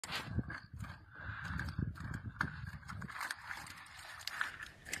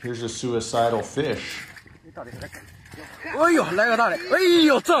Here's a suicidal fish.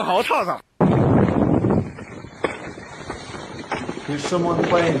 Here's someone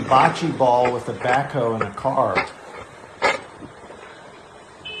playing bocce ball with a backhoe in a car.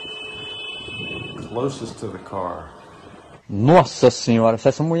 Closest to the car. Nossa senhora, se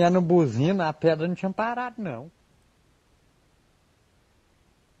essa mulher não buzina, a pedra não tinha parado, não.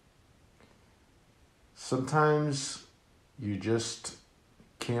 Sometimes you just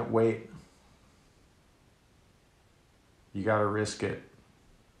can't wait. You gotta risk it.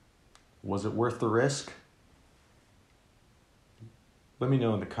 Was it worth the risk? Let me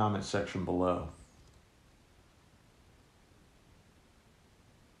know in the comment section below.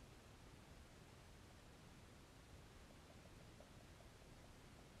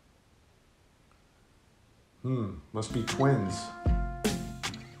 Must be twins.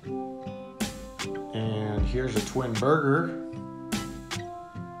 And here's a twin burger.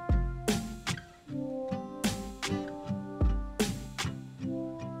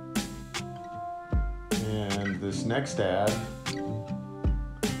 And this next ad.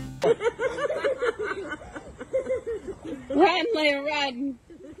 Run, Leia, run!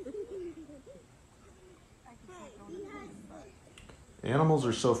 Animals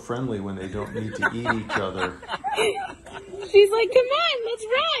are so friendly when they don't need to eat each other. She's like, come on, let's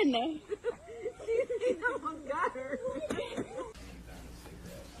run! She almost got her.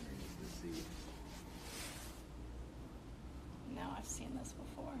 No, I've seen this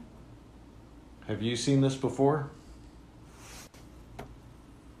before. Have you seen this before?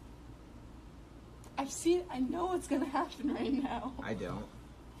 I know what's gonna happen right now. I don't.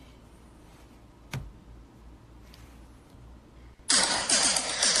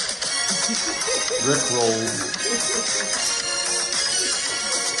 Rick rolls.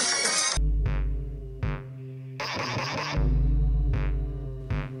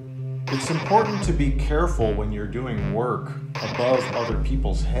 It's important to be careful when you're doing work above other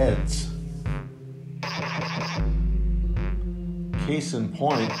people's heads. Case in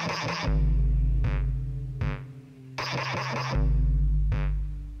point,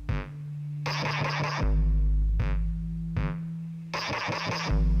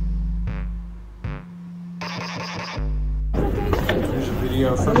 here's a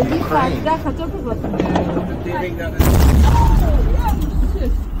video from Ukraine.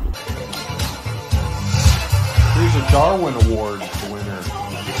 Here's a Darwin Award winner.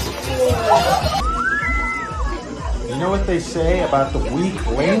 You know what they say about the weak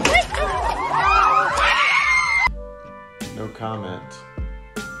link? No comment.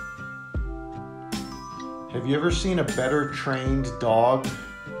 Have you ever seen a better trained dog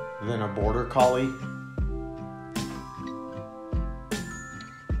than a border collie?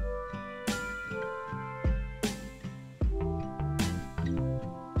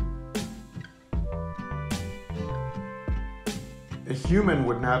 A human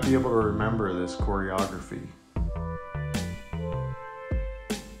would not be able to remember this choreography.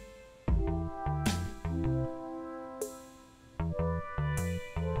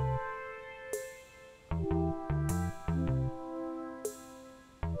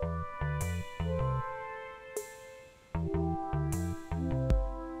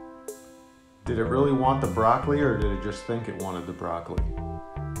 Did it really want the broccoli, or did it just think it wanted the broccoli?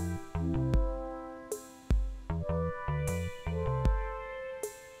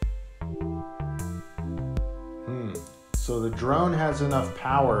 So the drone has enough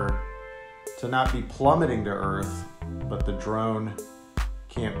power to not be plummeting to Earth, but the drone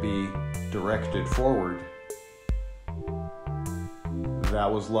can't be directed forward. That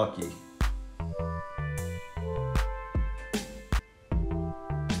was lucky.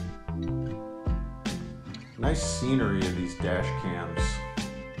 Nice scenery in these dash cams.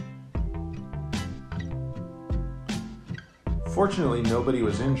 Fortunately, nobody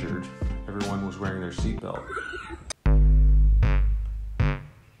was injured. Everyone was wearing their seatbelt.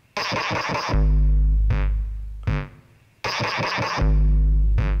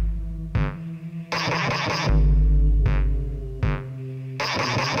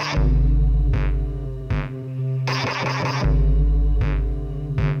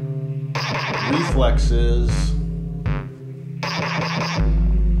 Reflexes.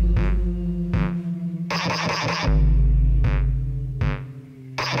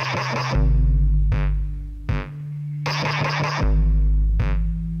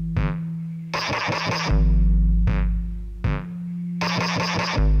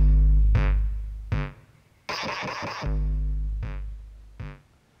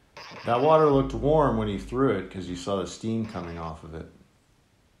 That water looked warm when he threw it because you saw the steam coming off of it.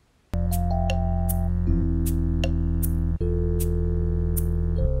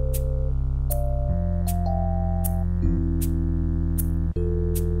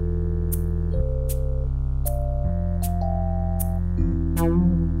 Get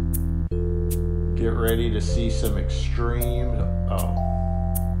ready to see some extreme. Oh.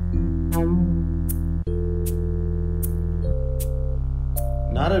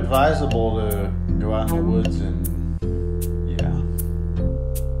 Not advisable to go out in the woods and, yeah.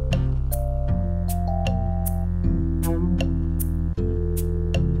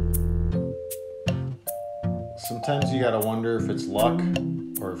 Sometimes you gotta wonder if it's luck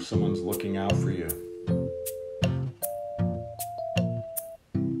or if someone's looking out for you.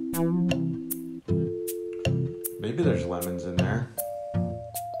 Maybe there's lemons in there.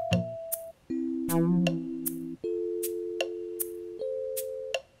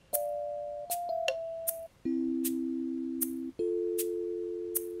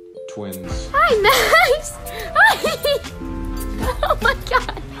 Twins. Hi, Max! Hi! Oh my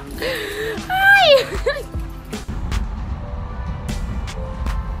god! Hi!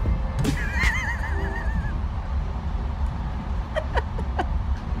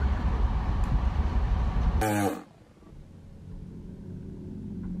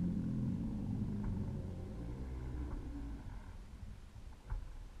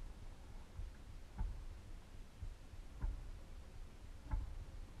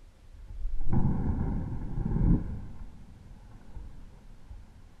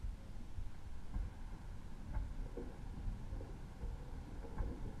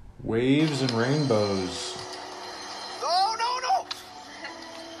 Waves and rainbows. No, no, no!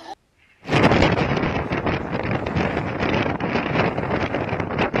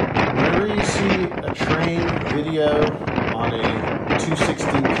 Whenever you see a train video on a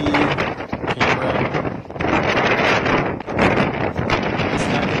 260p camera, it's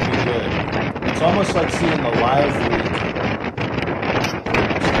not going to be good. It's almost like seeing the live leak.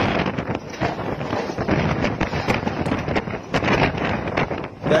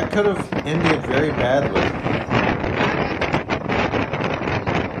 That could have ended very badly.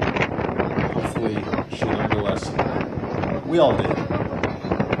 Hopefully she learned a lesson. We all did.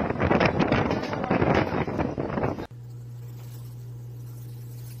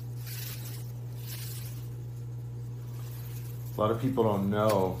 A lot of people don't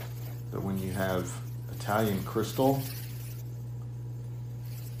know that when you have Italian crystal,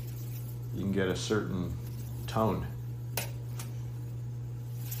 you can get a certain tone.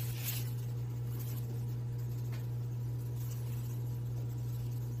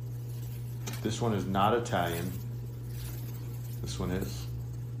 This one is not Italian. This one is.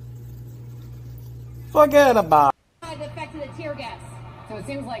 Forget about it. The effect of the tear gas. So it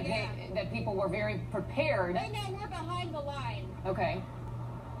seems like that people were very prepared. Right now we're behind the line. Okay.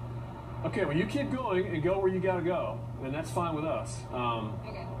 Okay, well, you keep going and go where you gotta go, and that's fine with us.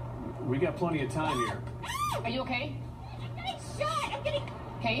 Okay. We got plenty of time here. Are you okay? I'm getting shot! I'm getting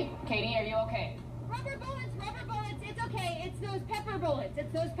Katie, are you okay? rubber bullets, it's okay. It's those pepper bullets.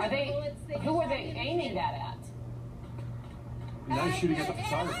 It's those pepper Are they? bullets. Who are they aiming that at? Nice shooting at the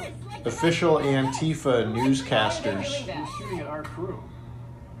photographer. Official Antifa Why are newscasters. they doing You're that? shooting at our crew.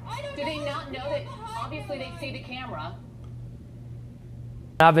 Do they not know that? Obviously, they see the camera.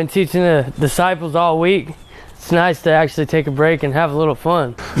 I've been teaching the disciples all week. It's nice to actually take a break and have a little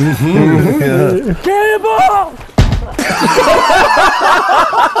fun. Cannonball!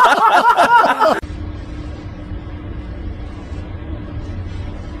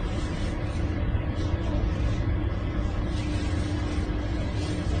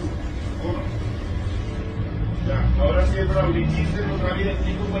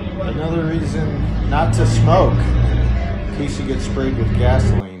 Another reason not to smoke in case you get sprayed with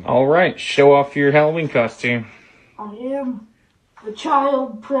gasoline. All right, show off your Halloween costume. I am the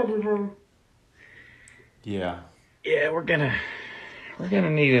child predator. Yeah. Yeah, we're gonna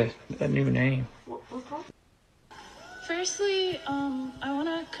need a new name. Firstly, I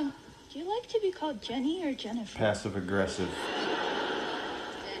wanna do you like to be called Jenny or Jennifer? Passive aggressive.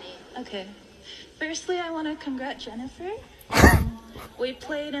 Jenny. Okay. Firstly, I wanna congrat Jennifer. We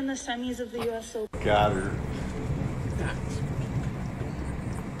played in the semis of the US Open. Got her.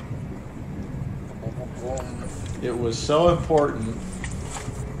 It was so important.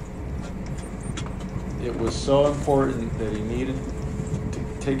 It was so important that he needed to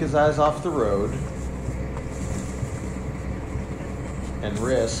take his eyes off the road and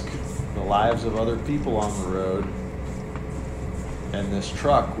risk the lives of other people on the road and this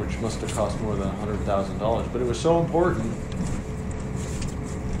truck, which must have cost more than $100,000. But it was so important.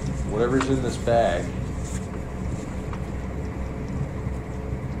 Whatever's in this bag,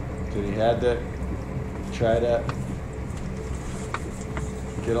 that he had to try to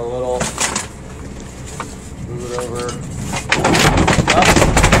get a little, move it over, up.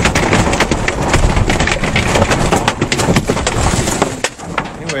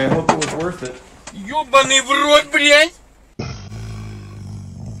 Anyway, I hope it was worth it. Ёбаный в рот, блядь!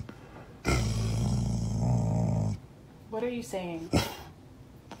 What are you saying?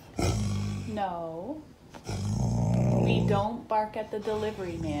 No. We don't bark at the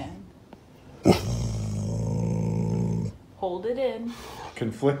delivery man. Hold it in.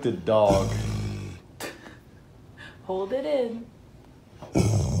 Conflicted dog. Hold it in.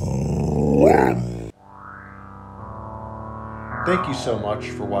 Thank you so much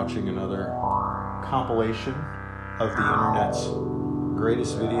for watching another compilation of the internet's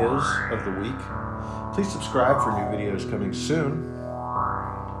greatest videos of the week. Please subscribe for new videos coming soon.